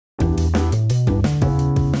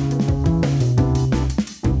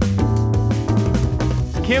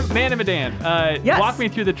Kim, Man and Medan, Yes. walk me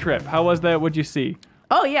through the trip. How was that? What'd you see?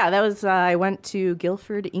 Oh, yeah, that was, I went to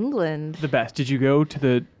Guildford, England. The best. Did you go to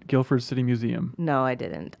the Guildford City Museum? No, I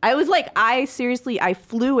didn't. I was like, I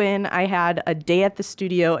flew in, I had a day at the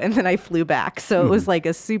studio, and then I flew back. So it was like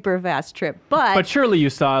a super fast trip. But surely you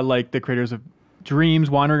saw like the creators of Dreams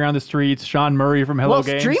wandering around the streets, Sean Murray from Hello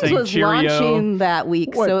Games Dreams saying was cheerio. launching that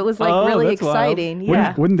week, so it was like really that's wild. exciting.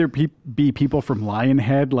 Yeah. Wouldn't there be people from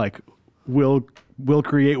Lionhead like will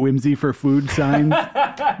create whimsy for food signs?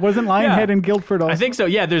 Wasn't Lionhead in Guildford also? I think so.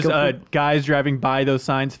 Yeah, there's guys driving by those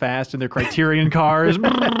signs fast in their Criterion cars.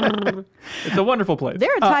 It's a wonderful place.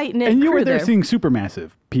 They're a tight-knit and you crew were there seeing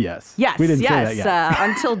Supermassive, P.S. Yes, we didn't yes. say that yet.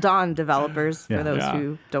 Until Dawn developers, for those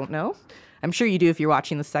who don't know. I'm sure you do if you're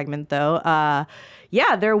watching the segment, though.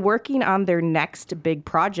 Yeah, they're working on their next big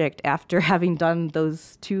project after having done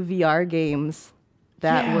those 2 VR games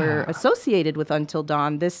that were associated with Until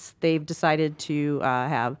Dawn. They've decided to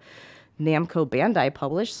have Namco Bandai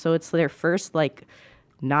publish, so it's their first like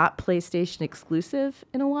not PlayStation exclusive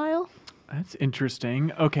in a while. That's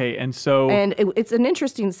interesting. Okay, and it's an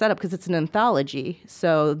interesting setup because it's an anthology.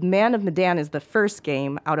 So Man of Medan is the first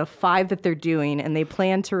game out of 5 that they're doing, and they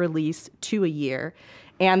plan to release 2 a year.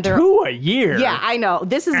 And they're 2 a year? Yeah, I know.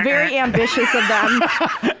 This is very ambitious of them.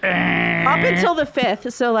 Up until the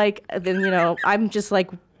 5th. So like, then, I'm just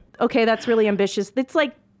like, okay, that's really ambitious. It's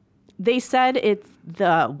like, they said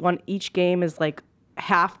each game is like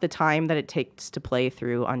half the time that it takes to play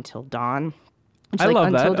through Until Dawn. Which, I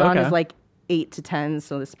love that. Until Dawn Okay. is like 8 to 10,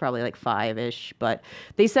 so this is probably like 5-ish. But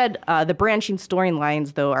they said the branching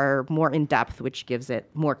storylines though are more in depth, which gives it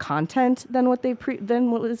more content than what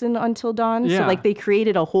was in Until Dawn. Yeah. So like they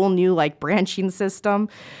created a whole new like branching system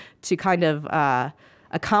to kind of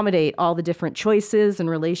accommodate all the different choices and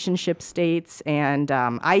relationship states. And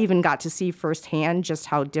I even got to see firsthand just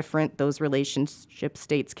how different those relationship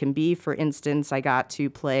states can be. For instance, I got to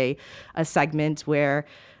play a segment where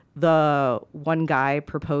the one guy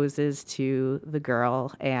proposes to the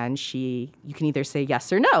girl and you can either say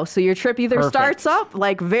yes or no. So your trip either starts up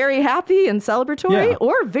like very happy and celebratory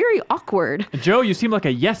or very awkward. Joe, you seem like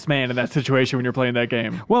a yes man in that situation when you're playing that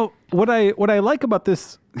game. Well, what I like about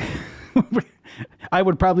this, I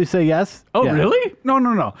would probably say yes. Oh, really?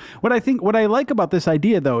 No. What I like about this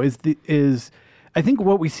idea though is I think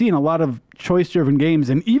what we see in a lot of choice-driven games,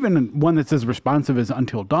 and even one that's as responsive as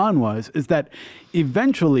Until Dawn is that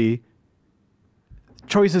eventually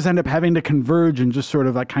choices end up having to converge and just sort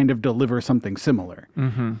of like kind of deliver something similar.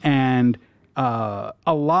 Mm-hmm. And a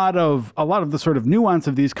lot of the sort of nuance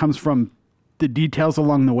of these comes from the details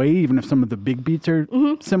along the way, even if some of the big beats are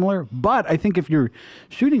similar. But I think if you're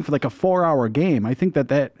shooting for like a 4-hour game, I think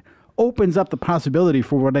that opens up the possibility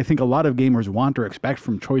for what I think a lot of gamers want or expect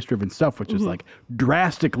from choice-driven stuff, which is like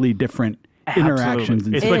drastically different interactions.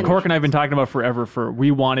 It's what Cork and I have been talking about forever. We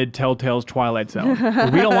wanted Telltale's Twilight Zone.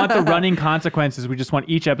 We don't want the running consequences. We just want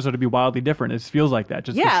each episode to be wildly different. It feels like that.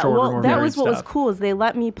 Just the shorter, more that varied was what was stuff. cool is they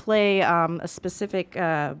let me play a specific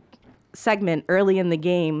segment early in the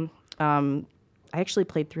game. I actually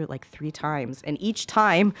played through it like 3 times, and each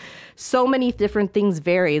time so many different things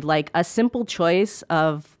varied. Like a simple choice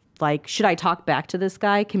of like, should I talk back to this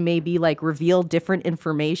guy can maybe like reveal different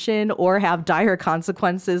information or have dire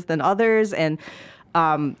consequences than others. And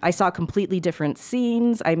I saw completely different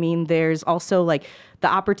scenes. I mean, there's also like the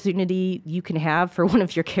opportunity you can have for one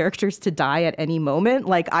of your characters to die at any moment.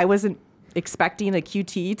 Like I wasn't expecting a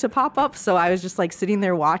QT to pop up, so I was just like sitting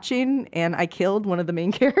there watching, and I killed one of the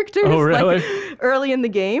main characters like, early in the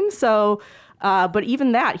game. So but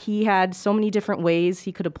even that, he had so many different ways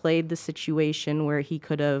he could have played the situation where he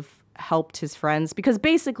could have helped his friends. Because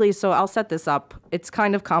basically, so I'll set this up. It's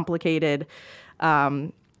kind of complicated.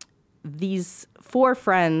 These 4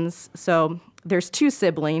 friends, so there's 2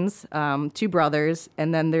 siblings, 2 brothers,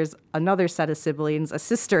 and then there's another set of siblings, a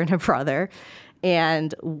sister and a brother.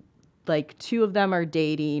 And like 2 of them are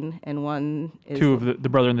dating, and one is... 2 of the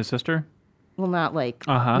brother and the sister? Well, not like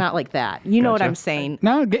that. You know what I'm saying?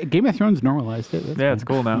 No, Game of Thrones normalized it. It's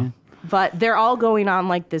cool now. Yeah. But they're all going on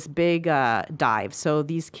like this big dive. So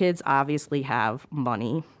these kids obviously have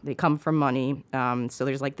money. They come from money. So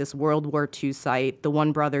there's like this World War II site. The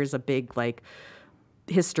one brother's a big like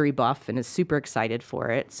history buff and is super excited for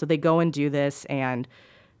it. So they go and do this, and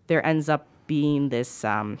there ends up being this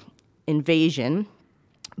invasion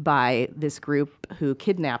by this group who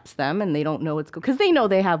kidnaps them, and they don't know what's going, because they know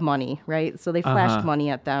they have money, right? So they flashed money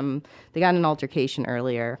at them. They got in an altercation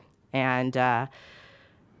earlier, and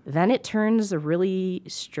Then it turns really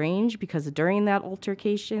strange because during that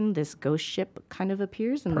altercation, this ghost ship kind of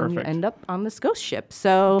appears, and then you Perfect. end up on this ghost ship.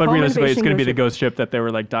 So, But home realistically, it's invasion going to be ghost the ship. ghost ship that they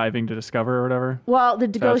were like diving to discover or whatever. Well, the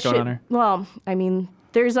what's ghost going ship. on there? Well, I mean,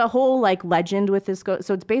 there's a whole like legend with this ghost.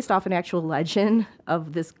 So it's based off an actual legend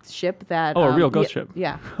of this ship that. Oh, a real ghost ship.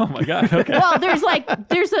 Yeah. Oh my god. Okay. Well,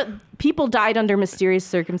 people died under mysterious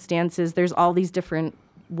circumstances. There's all these different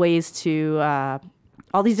ways to.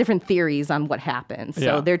 All these different theories on what happened. So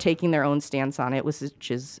Yeah. they're taking their own stance on it, which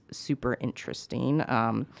is super interesting.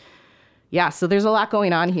 So there's a lot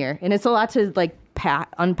going on here, and it's a lot to like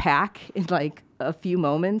unpack in like a few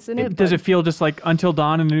moments in it. Does it feel just like Until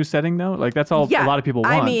Dawn in a new setting though? Like that's all a lot of people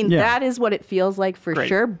want. I mean, Yeah. that is what it feels like for Great.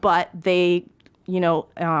 sure. But they,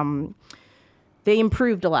 they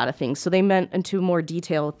improved a lot of things. So they went into more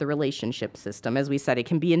detail with the relationship system. As we said, it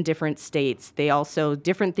can be in different states. They also,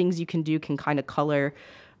 different things you can do can kind of color,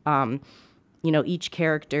 each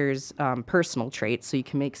character's personal traits. So you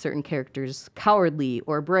can make certain characters cowardly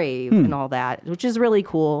or brave and all that, which is really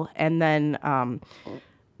cool. And then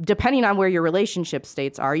depending on where your relationship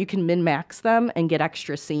states are, you can min-max them and get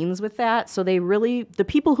extra scenes with that. So the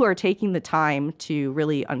people who are taking the time to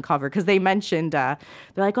really uncover, because they mentioned, they're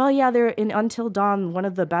like, oh yeah, they're in Until Dawn, one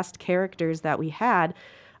of the best characters that we had.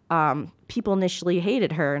 People initially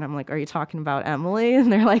hated her. And I'm like, are you talking about Emily?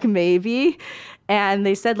 And they're like, maybe. And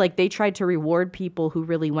they said like they tried to reward people who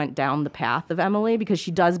really went down the path of Emily because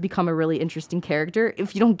she does become a really interesting character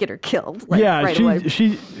if you don't get her killed. Like, Yeah, right away.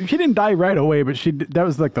 she didn't die right away, but that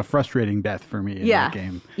was like the frustrating death for me in that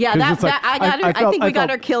game. Yeah, 'Cause it's like, I think we got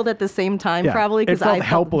felt- her killed at the same time, yeah, probably it because felt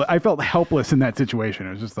helpless. I felt helpless in that situation.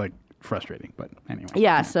 It was just like frustrating. But anyway.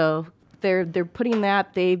 Yeah, so they're putting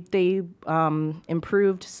that. They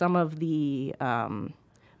improved some of the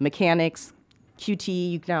mechanics. QT,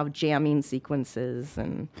 you can have jamming sequences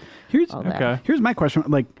and all that. Okay. Here's my question.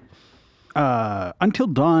 Like, Until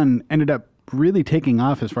Dawn ended up really taking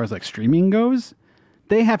off as far as like streaming goes.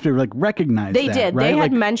 They have to like recognize They that, did. right? They had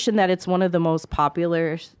Like, mentioned that it's one of the most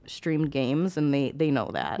popular streamed games, and they know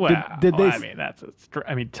that. Well, did they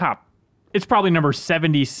I mean, top. It's probably number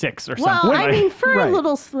 76 or Well, something. I like- mean, for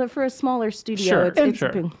Right. for a smaller studio, Sure, it's sure.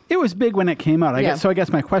 big. It was big when it came out. Yeah. So I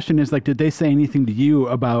guess my question is like, did they say anything to you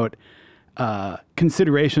about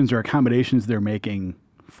considerations or accommodations they're making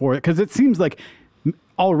for it? Because it seems like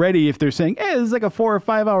already, if they're saying, "Hey, this is like a 4 or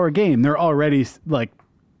 5 hour game," they're already like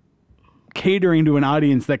catering to an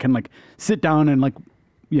audience that can like sit down and like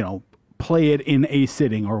play it in a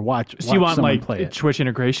sitting or watch. So you want someone like play it. Twitch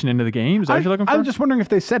integration into the game? Is that what you're looking for? I'm just wondering if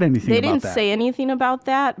they said anything. They about didn't that. say anything about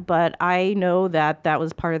that, but I know that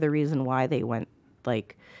was part of the reason why they went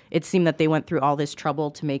like. It seemed that they went through all this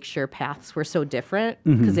trouble to make sure paths were so different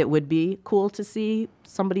because it would be cool to see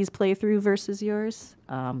somebody's playthrough versus yours.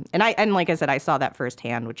 And like I said, I saw that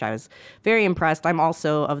firsthand, which I was very impressed. I'm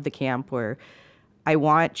also of the camp where I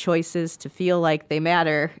want choices to feel like they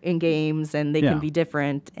matter in games and they Yeah. can be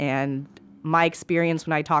different. And my experience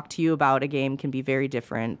when I talk to you about a game can be very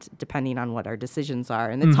different depending on what our decisions are.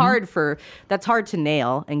 And it's that's hard to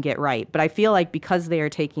nail and get right. But I feel like because they are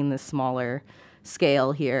taking this smaller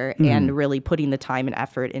scale here and really putting the time and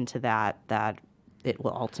effort into that it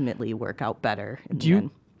will ultimately work out better in the end.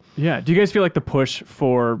 Do you guys feel like the push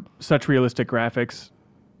for such realistic graphics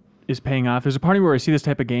is paying off? There's a part of me where I see this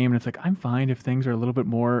type of game and it's like, I'm fine if things are a little bit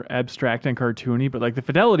more abstract and cartoony, but like the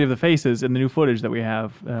fidelity of the faces in the new footage that we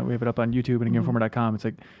have it up on YouTube and at GameInformer.com. It's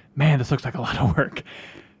like, man, this looks like a lot of work.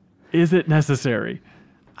 Is it necessary?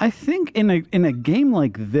 I think in a game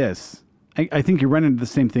like this, I think you run into the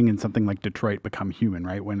same thing in something like Detroit Become Human,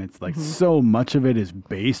 right? When it's like so much of it is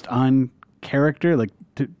based on character, like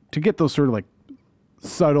to get those sort of like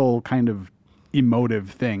subtle kind of emotive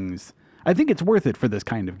things. I think it's worth it for this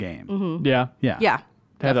kind of game. Yeah. Yeah.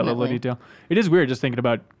 To have that level of Definitely. detail. It is weird just thinking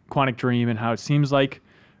about Quantic Dream and how it seems like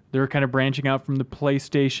they're kind of branching out from the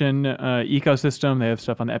PlayStation ecosystem. They have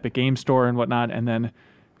stuff on the Epic Game Store and whatnot, and then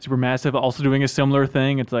Supermassive also doing a similar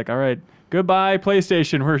thing. It's like, all right, goodbye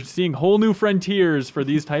PlayStation. We're seeing whole new frontiers for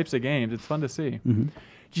these types of games. It's fun to see. Did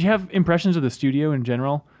you have impressions of the studio in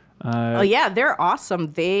general? Oh yeah, they're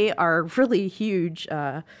awesome. They are really huge.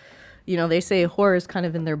 They say horror is kind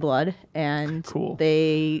of in their blood, and Cool.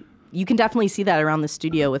 you can definitely see that around the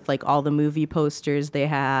studio with like all the movie posters they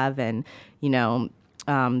have, and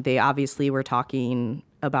they obviously were talking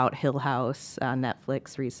about Hill House on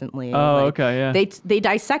Netflix recently. Oh, Like, okay, yeah. They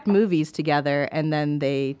dissect movies together, and then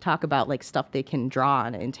they talk about like stuff they can draw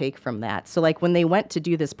on and take from that. So like when they went to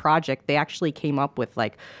do this project, they actually came up with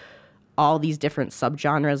like all these different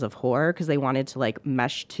subgenres of horror because they wanted to like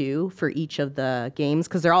mesh two for each of the games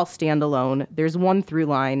because they're all standalone. There's one through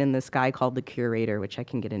line in this guy called the Curator, which I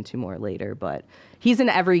can get into more later, but he's in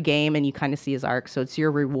every game and you kind of see his arc. So it's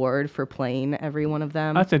your reward for playing every one of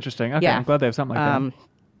them. That's interesting. Okay, Yeah. I'm glad they have something like that.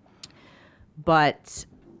 But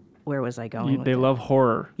where was I going? with They it? love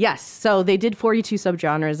horror. Yes. So they did 42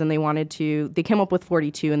 subgenres and they came up with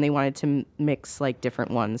 42 and they wanted to mix like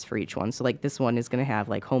different ones for each one. So like this one is going to have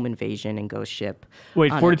like home invasion and ghost ship.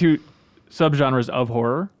 Wait, on it. 42 subgenres of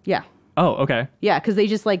horror? Yeah. Oh, okay. Yeah, because they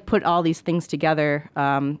just like put all these things together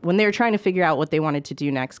when they were trying to figure out what they wanted to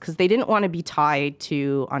do next because they didn't want to be tied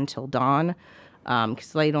to Until Dawn.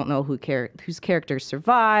 Because they don't know whose characters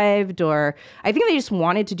survived, or I think they just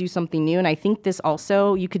wanted to do something new. And I think this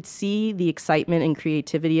also, you could see the excitement and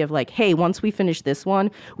creativity of like, hey, once we finish this one,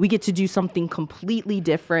 we get to do something completely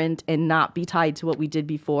different and not be tied to what we did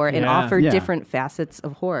before and Yeah. offer Yeah. different facets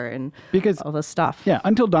of horror and Because- all this stuff. Yeah,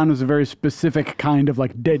 Until Dawn was a very specific kind of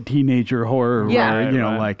like dead teenager horror Yeah. where, Right, you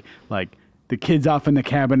know, right. like the kids off in the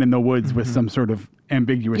cabin in the woods with some sort of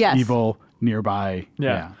ambiguous Yes. evil nearby.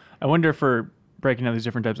 Yeah. I wonder for breaking down these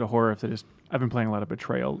different types of horror, if they just, I've been playing a lot of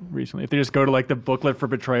Betrayal recently. If they just go to like the booklet for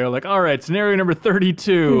Betrayal, like, all right, scenario number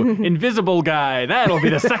 32, Invisible Guy, that'll be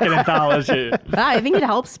the second anthology. I think it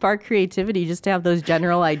helps spark creativity just to have those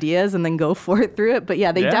general ideas and then go forth through it. But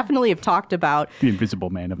yeah, they Yeah. definitely have talked about The Invisible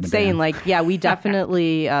Man of Medan. saying like, yeah, we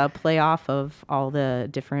definitely play off of all the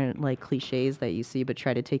different like cliches that you see, but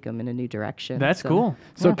try to take them in a new direction. That's So- cool.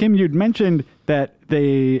 So, Kim, you'd mentioned that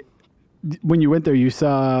when you went there, you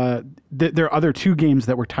saw there are other two games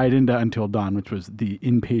that were tied into Until Dawn, which was the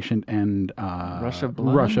Inpatient and Rush of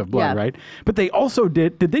Blood? Rush of Blood, Yeah. right? But they also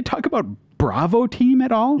did they talk about Bravo Team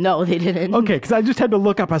at all? No, they didn't. Okay, because I just had to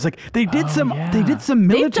look up. I was like, they did yeah. they did some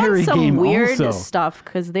They've military done some game weird also. stuff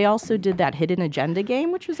because they also did that Hidden Agenda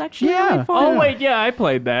game, which was actually Yeah. really fun. Oh, wait, yeah, I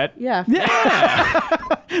played that. Yeah.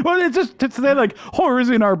 Well, it's they like horror's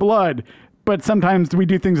in our blood, but sometimes we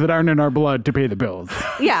do things that aren't in our blood to pay the bills.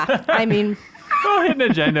 Yeah. I mean, Oh, Hidden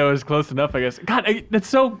Agenda is close enough, I guess. God,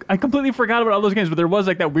 I completely forgot about all those games, but there was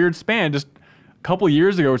like that weird span just a couple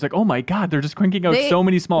years ago. It's like, oh my God, they're just cranking out so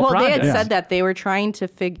many small projects. They had said that they were trying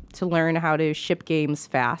to learn how to ship games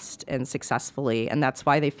fast and successfully, and that's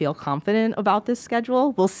why they feel confident about this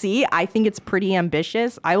schedule. We'll see. I think it's pretty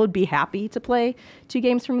ambitious. I would be happy to play 2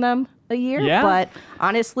 games from them a year, Yeah. but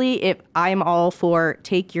honestly, if I'm all for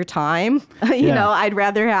take your time, you know, I'd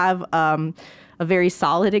rather have a very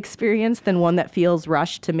solid experience than one that feels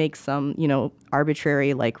rushed to make some, you know,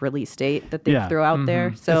 arbitrary like release date that they Yeah. throw out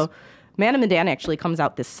there. So Man of Medan actually comes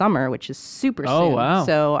out this summer, which is super Oh, soon. wow.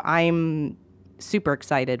 So I'm super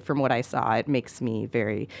excited from what I saw. It makes me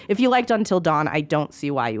very... If you liked Until Dawn, I don't see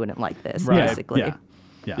why you wouldn't like this, Right. basically.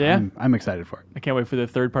 Yeah. I'm excited for it. I can't wait for the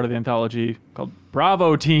third part of the anthology called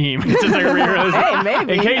Bravo Team. It's just like a re-release. Hey,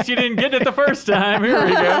 maybe. In case you didn't get it the first time, here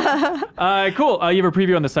we go. Cool. You have a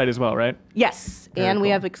preview on the site as well, right? Yes, and we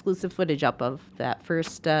cool. have exclusive footage up of that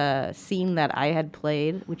first scene that I had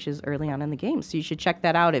played, which is early on in the game. So you should check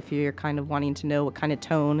that out if you're kind of wanting to know what kind of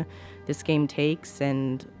tone this game takes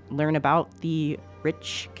and learn about the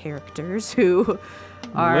rich characters who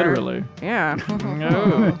are... Literally. Yeah.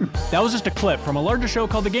 That was just a clip from a larger show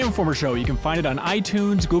called The Game Informer Show. You can find it on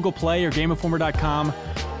iTunes, Google Play, or GameInformer.com.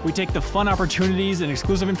 We take the fun opportunities and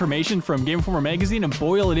exclusive information from Game Informer magazine and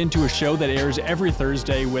boil it into a show that airs every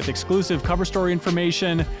Thursday with exclusive cover story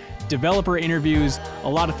information, developer interviews, a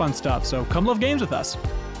lot of fun stuff. So come love games with us.